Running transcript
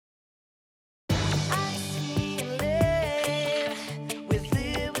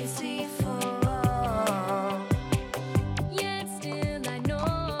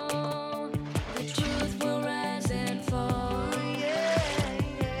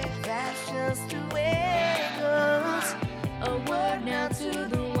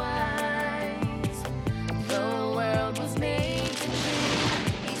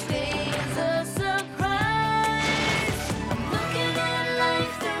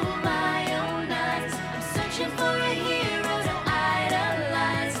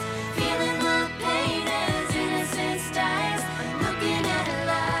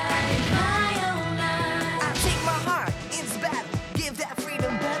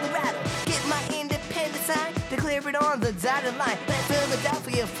out of line. Let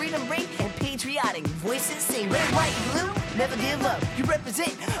Philadelphia freedom ring and patriotic voices sing. Red, white, blue, never give up. You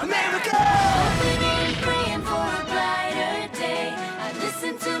represent America. Hoping and praying for a brighter day. I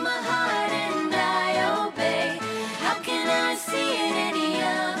listen to my heart and I obey. How can I see it any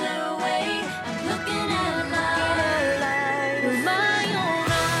other way? I'm looking at life with my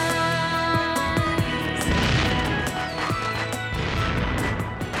own eyes.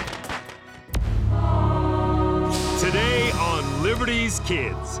 Today on Liberty's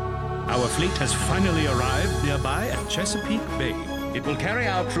Kids. Our fleet has finally arrived nearby at Chesapeake Bay. It will carry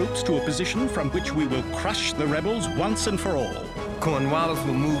our troops to a position from which we will crush the rebels once and for all. Cornwallis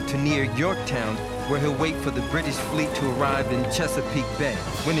will move to near Yorktown, where he'll wait for the British fleet to arrive in Chesapeake Bay.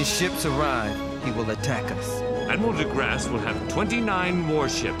 When his ships arrive, he will attack us. Admiral de Grasse will have 29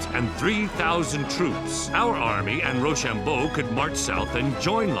 warships and 3,000 troops. Our army and Rochambeau could march south and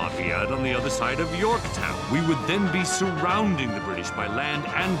join Lafayette on the other side of Yorktown. We would then be surrounding the British by land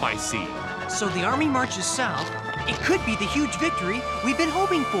and by sea. So the army marches south. It could be the huge victory we've been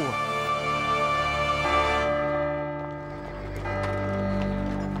hoping for.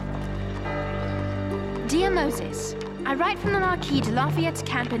 Dear Moses, I write from the Marquis to Lafayette's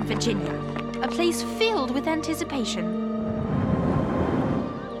camp in Virginia, a place filled with anticipation.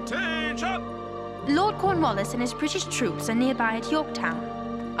 Attention! Lord Cornwallis and his British troops are nearby at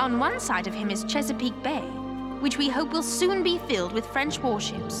Yorktown. On one side of him is Chesapeake Bay, which we hope will soon be filled with French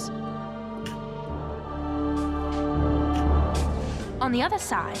warships. On the other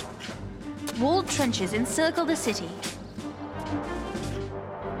side, walled trenches encircle the city.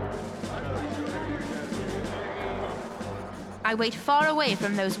 I wait far away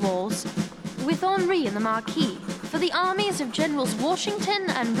from those walls, with Henri and the Marquis, for the armies of Generals Washington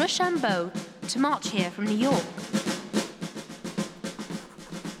and Rochambeau to march here from New York.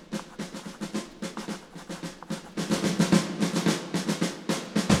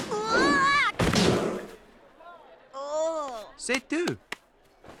 C'est tout.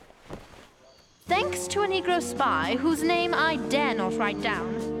 Thanks to a Negro spy whose name I dare not write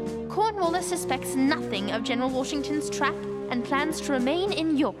down, Cornwallis suspects nothing of General Washington's trap and plans to remain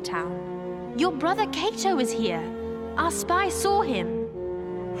in Yorktown. Your brother Cato is here. Our spy saw him.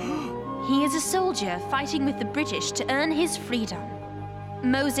 He is a soldier fighting with the British to earn his freedom.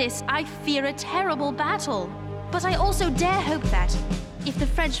 Moses, I fear a terrible battle, but I also dare hope that, if the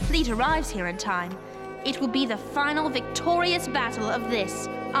French fleet arrives here in time, it will be the final victorious battle of this,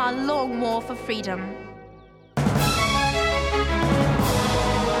 our long war for freedom.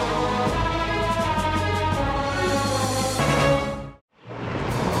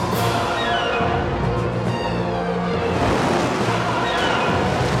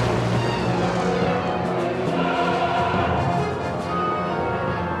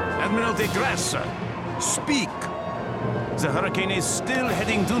 Admiral de Grasse, speak. The hurricane is still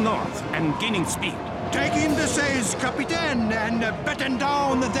heading due north and gaining speed. Take in the sails, Captain, and batten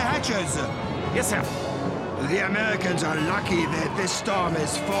down the hatches. Yes, sir. The Americans are lucky that this storm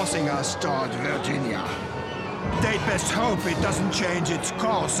is forcing us toward Virginia. They'd best hope it doesn't change its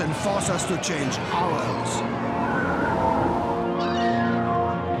course and force us to change ours.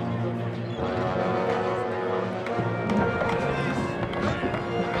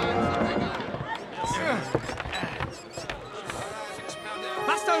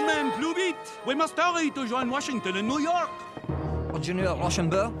 Masterman, plus vite! We must hurry to join Washington in New York. General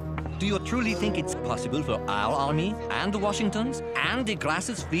Rochambeau, do you truly think it's possible for our army and Washington's and de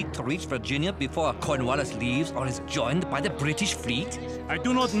Grasse's fleet to reach Virginia before Cornwallis leaves or is joined by the British fleet? I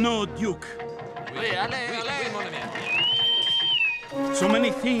do not know, Duke. So many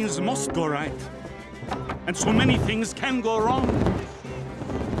things must go right, and so many things can go wrong.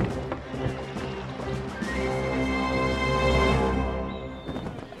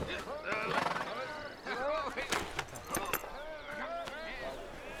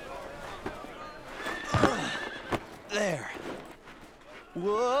 There.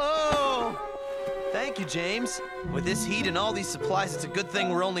 Whoa! Thank you, James. With this heat and all these supplies, it's a good thing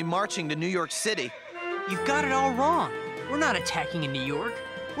we're only marching to New York City. You've got it all wrong. We're not attacking in New York.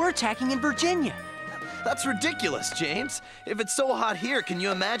 We're attacking in Virginia. That's ridiculous, James. If it's so hot here, can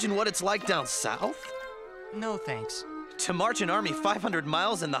you imagine what it's like down south? No, thanks. To march an army 500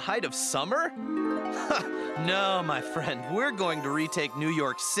 miles in the height of summer? No, my friend. We're going to retake New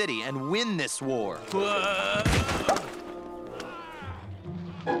York City and win this war.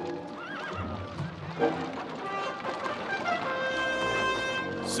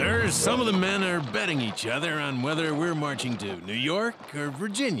 Sir, some of the men are betting each other on whether we're marching to New York or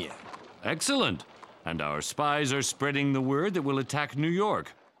Virginia. Excellent. And our spies are spreading the word that we'll attack New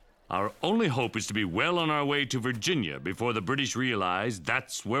York. Our only hope is to be well on our way to Virginia before the British realize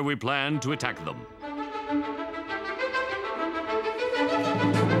that's where we plan to attack them.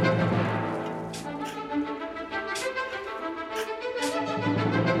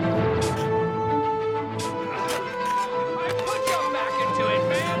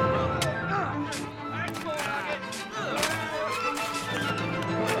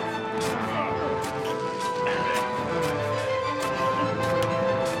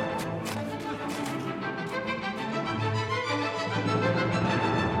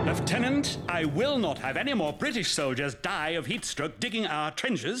 Lieutenant, I will not have any more British soldiers die of heat stroke digging our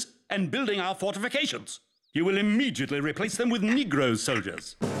trenches and building our fortifications. You will immediately replace them with Negro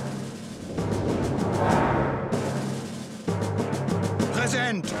soldiers.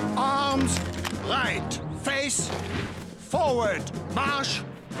 Present. Arms. Right. Face. Forward. March.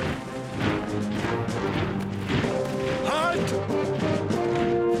 Halt.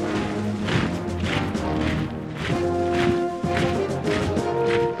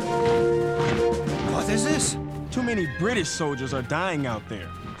 What is this? Too many British soldiers are dying out there,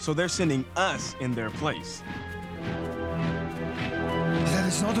 so they're sending us in their place. That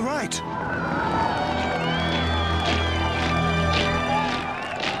is not right.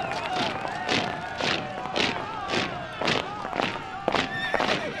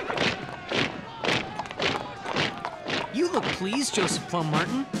 You look pleased, Joseph Plum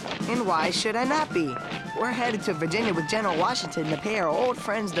Martin. And why should I not be? We're headed to Virginia with General Washington to pay our old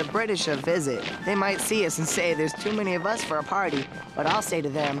friends the British a visit. They might see us and say there's too many of us for a party, but I'll say to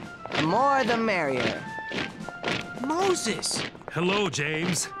them, the more the merrier. Moses! Hello,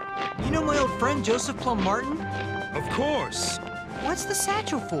 James. You know my old friend Joseph Plum Martin? Of course. What's the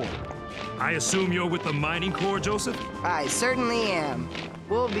satchel for? I assume you're with the mining corps, Joseph? I certainly am.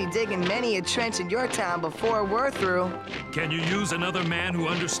 We'll be digging many a trench in Yorktown before we're through. Can you use another man who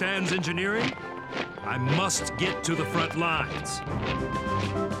understands engineering? I must get to the front lines.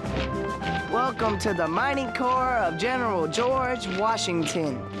 Welcome to the mining corps of General George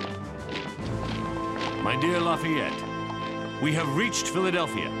Washington. My dear Lafayette, we have reached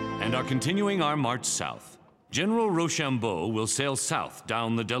Philadelphia and are continuing our march south. General Rochambeau will sail south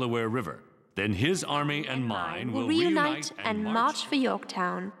down the Delaware River. Then his army and mine will reunite and march for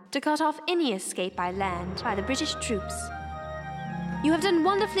Yorktown to cut off any escape by land by the British troops. You have done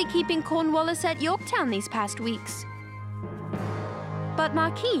wonderfully keeping Cornwallis at Yorktown these past weeks. But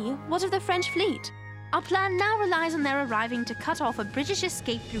Marquis, what of the French fleet? Our plan now relies on their arriving to cut off a British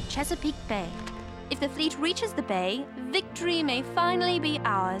escape through Chesapeake Bay. If the fleet reaches the bay, victory may finally be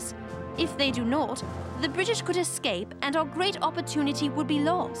ours. If they do not, the British could escape and our great opportunity would be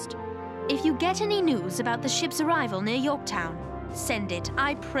lost. If you get any news about the ship's arrival near Yorktown, send it,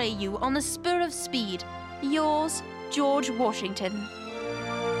 I pray you, on the spur of speed. Yours, George Washington.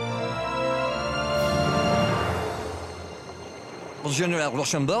 General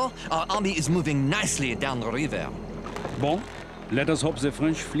Rochambeau, our army is moving nicely down the river. Bon, let us hope the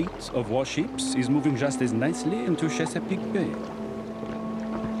French fleet of warships is moving just as nicely into Chesapeake Bay.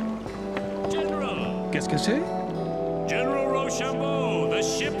 General! Qu'est-ce que c'est? General Rochambeau, the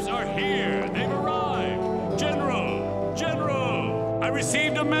ships are here. They've arrived. General! General! I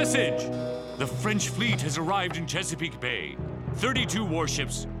received a message. The French fleet has arrived in Chesapeake Bay. 32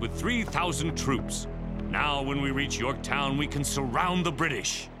 warships with 3,000 troops. Now, when we reach Yorktown, we can surround the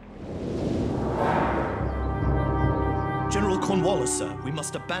British. General Cornwallis, sir, we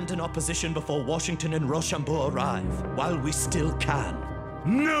must abandon our position before Washington and Rochambeau arrive, while we still can.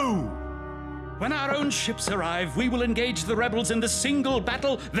 No! When our own ships arrive, we will engage the rebels in the single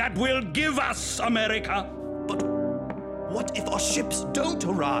battle that will give us America. But what if our ships don't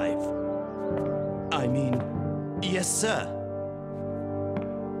arrive? I mean, yes, sir.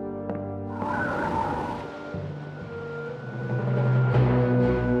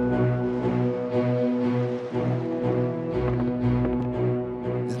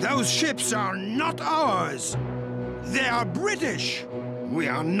 Those ships are not ours. They are British. We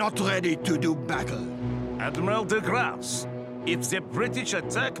are not ready to do battle. Admiral de Grasse, if the British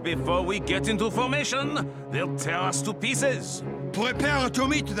attack before we get into formation, they'll tear us to pieces. Prepare to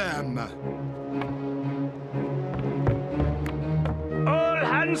meet them. All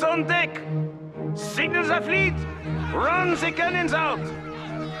hands on deck! Signal the fleet! Run the cannons out!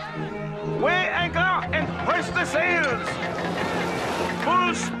 Weigh anchor and hoist the sails!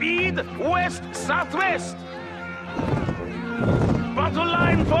 Full speed west-southwest! Battle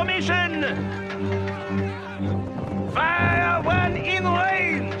line formation! Fire when in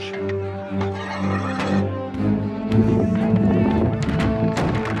range!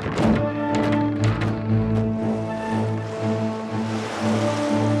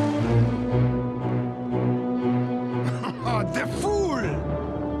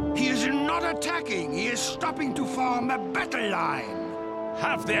 stopping to form a battle line.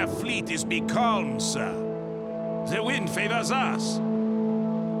 Half their fleet is becalmed, sir. The wind favors us.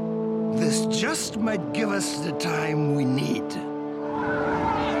 This just might give us the time we need.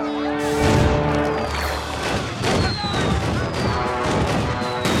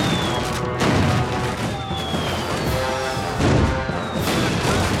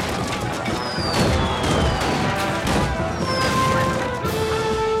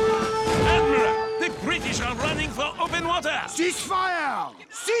 Ceasefire!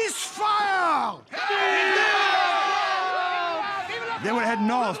 Ceasefire! They will head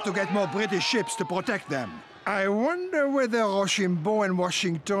north to get more British ships to protect them. I wonder whether Rochambeau and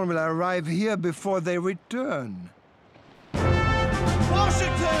Washington will arrive here before they return.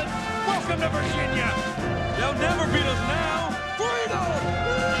 Washington! Welcome to Virginia! They'll never beat us now! Freedom!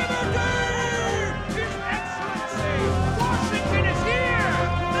 Liberty! His Excellency! Washington is here!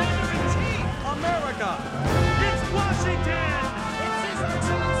 Commander-in-Chief! America! It's Washington! It's His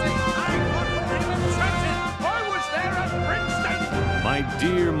Excellency! I fought for him in Trenton! I was there at Princeton! My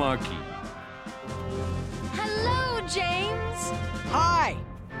dear Marquis. Hello, James. Hi.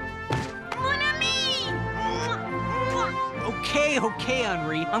 Mon ami! Okay,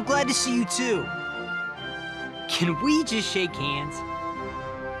 Henri. I'm glad to see you too. Can we just shake hands?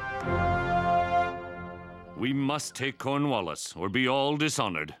 We must take Cornwallis, or be all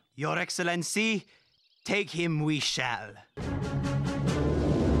dishonored. Your Excellency, take him we shall.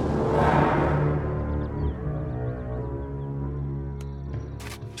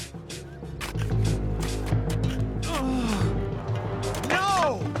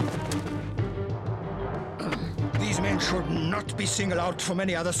 No! These men should not be singled out from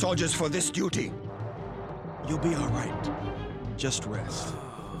any other soldiers for this duty. You'll be all right. Just rest.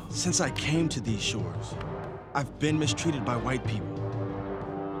 Since I came to these shores, I've been mistreated by white people.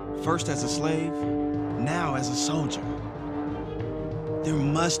 First as a slave, now as a soldier. There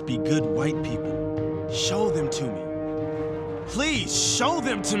must be good white people. Show them to me. Please, show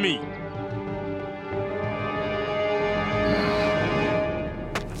them to me!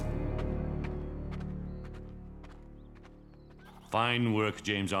 Fine work,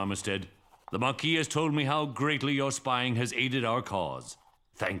 James Armistead. The Marquis has told me how greatly your spying has aided our cause.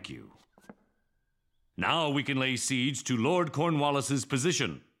 Thank you. Now we can lay siege to Lord Cornwallis's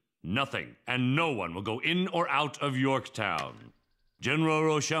position. Nothing and no one will go in or out of Yorktown. General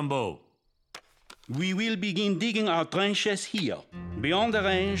Rochambeau. We will begin digging our trenches here, beyond the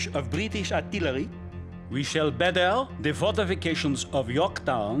range of British artillery. We shall better the fortifications of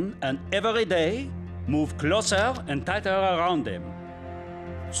Yorktown and every day move closer and tighter around them.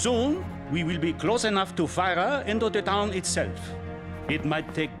 Soon, we will be close enough to fire into the town itself. It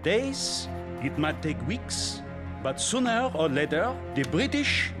might take days, it might take weeks, but sooner or later, the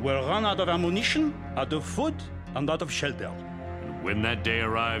British will run out of ammunition, out of food, and out of shelter. And when that day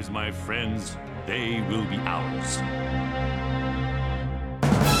arrives, my friends, they will be ours.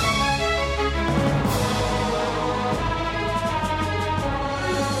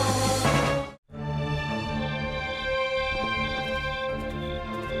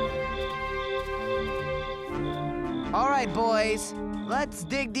 All right, boys. Let's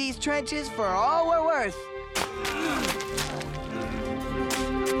dig these trenches for all we're worth.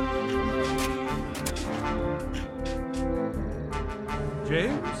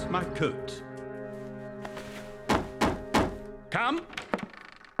 James, my coat. Come.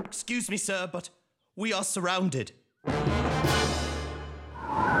 Excuse me, sir, but we are surrounded.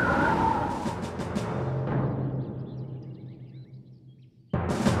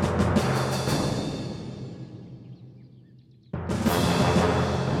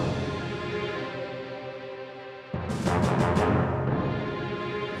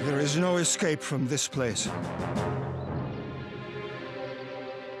 There is no escape from this place.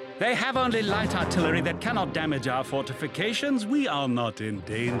 They have only light artillery that cannot damage our fortifications. We are not in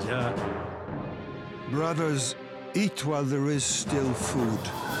danger. Brothers, eat while there is still food.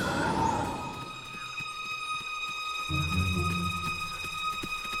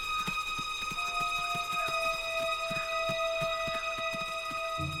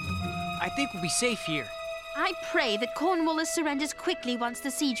 I think we'll be safe here. I pray that Cornwallis surrenders quickly once the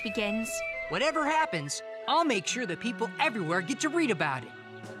siege begins. Whatever happens, I'll make sure that people everywhere get to read about it.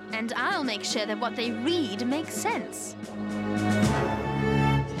 And I'll make sure that what they read makes sense.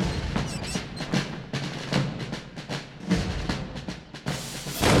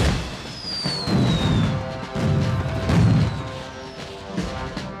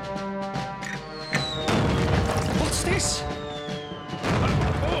 What's this?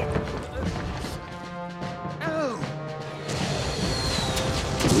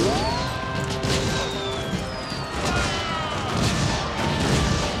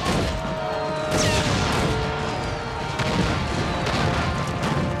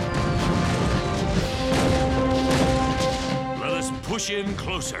 push in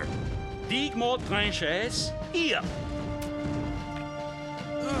closer. Dig more trenches here.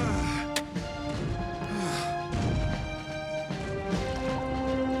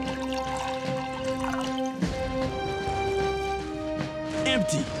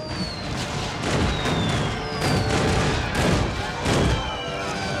 Empty.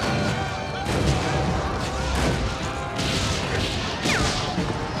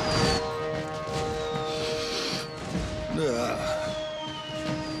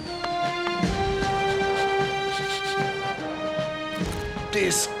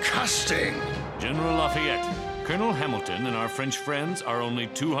 Disgusting. General Lafayette, Colonel Hamilton and our French friends are only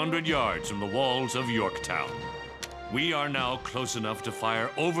 200 yards from the walls of Yorktown. We are now close enough to fire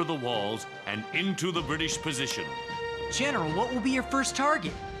over the walls and into the British position. General, what will be your first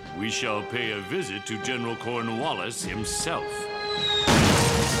target? We shall pay a visit to General Cornwallis himself.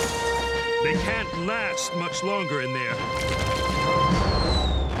 They can't last much longer in there.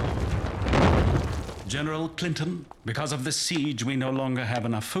 General Clinton, because of this siege, we no longer have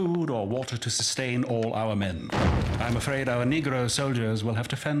enough food or water to sustain all our men. I'm afraid our Negro soldiers will have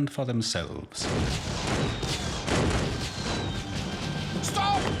to fend for themselves.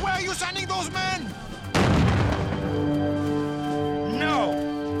 Stop! Where are you sending those men?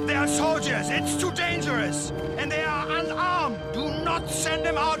 No! They are soldiers. It's too dangerous. And they are unarmed. Do not send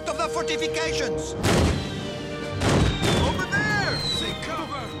them out of the fortifications. Over there! Seek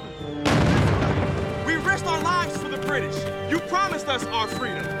cover! We risked our lives for the British. You promised us our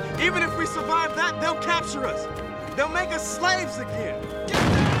freedom. Even if we survive that, they'll capture us. They'll make us slaves again. Get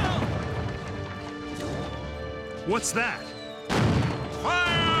down! What's that?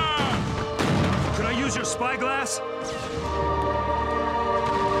 Fire! Could I use your spyglass?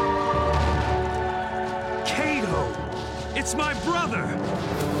 Cato! It's my brother!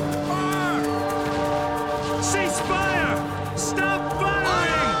 Fire! Cease fire! Stop firing!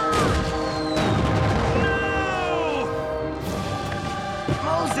 No!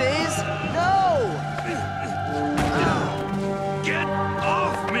 Moses, no! Get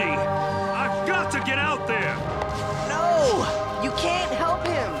off me! I've got to get out there! No! You can't help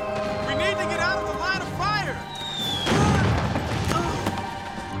him! We need to get out of the line of fire!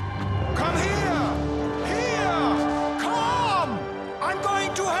 Come here! Here! Come! I'm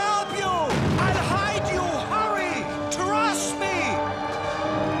going to help you! I'll hide you! Hurry! Trust me!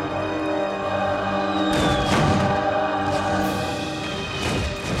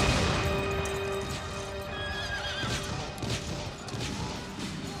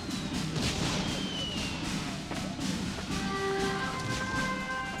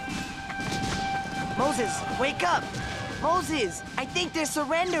 Moses, wake up! Moses, I think they're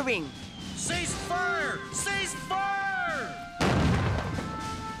surrendering. Cease fire! Cease fire!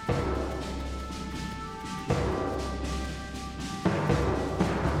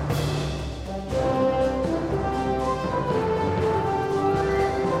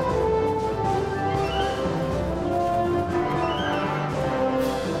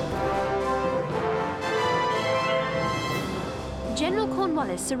 General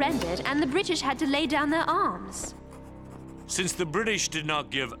Cornwallis surrendered, and the British had to lay down their arms. Since the British did not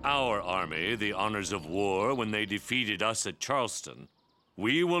give our army the honors of war when they defeated us at Charleston,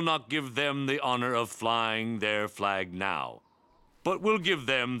 we will not give them the honor of flying their flag now, but we'll give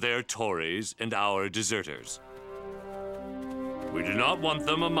them their Tories and our deserters. We do not want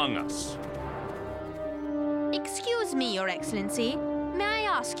them among us. Excuse me, Your Excellency. May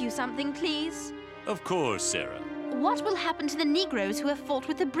I ask you something, please? Of course, Sarah. What will happen to the Negroes who have fought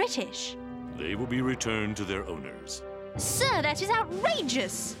with the British? They will be returned to their owners. Sir, that is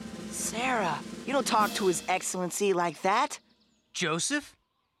outrageous! Sarah, you don't talk to His Excellency like that. Joseph?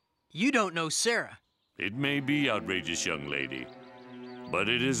 You don't know Sarah. It may be outrageous, young lady, but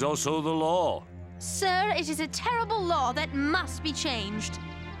it is also the law. Sir, it is a terrible law that must be changed.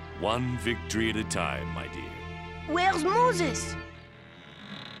 One victory at a time, my dear. Where's Moses?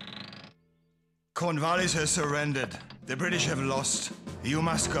 Cornwallis has surrendered. The British have lost. You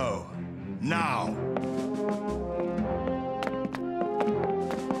must go. Now.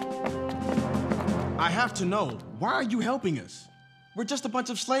 I have to know, why are you helping us? We're just a bunch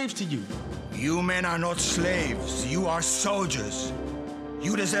of slaves to you. You men are not slaves. You are soldiers.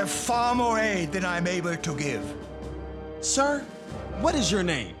 You deserve far more aid than I'm able to give. Sir, what is your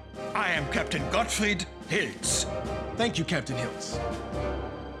name? I am Captain Gottfried Hiltz. Thank you, Captain Hiltz.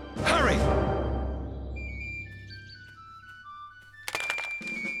 Hurry!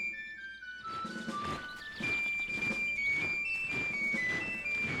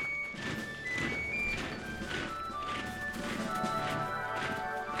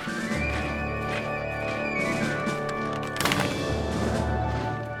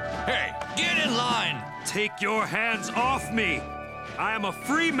 Take your hands off me! I am a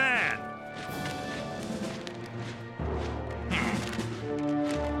free man!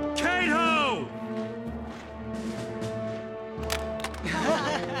 Cato!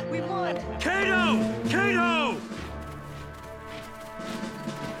 We won! Cato! Cato!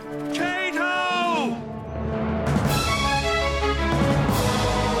 Cato!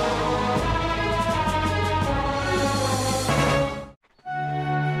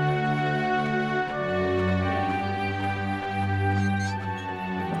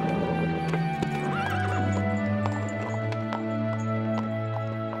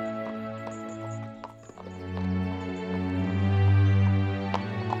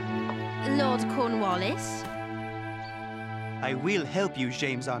 Lord Cornwallis? I will help you,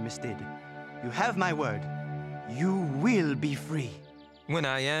 James Armistead. You have my word. You will be free. When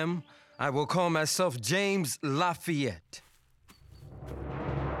I am, I will call myself James Lafayette.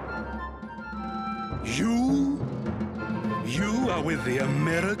 You? You are with the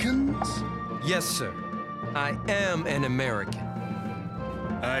Americans? Yes, sir. I am an American.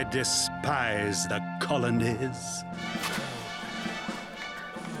 I despise the colonies.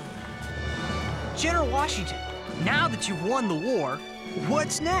 General Washington, now that you've won the war,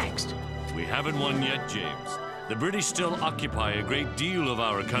 what's next? We haven't won yet, James. The British still occupy a great deal of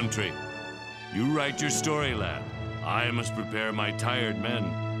our country. You write your story, lad. I must prepare my tired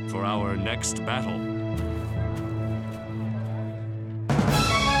men for our next battle.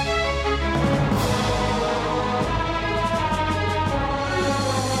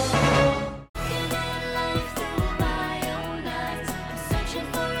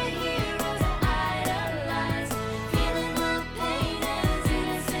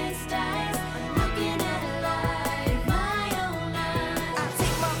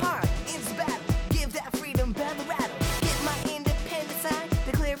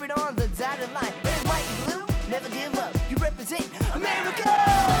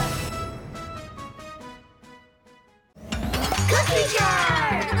 Cookie jar!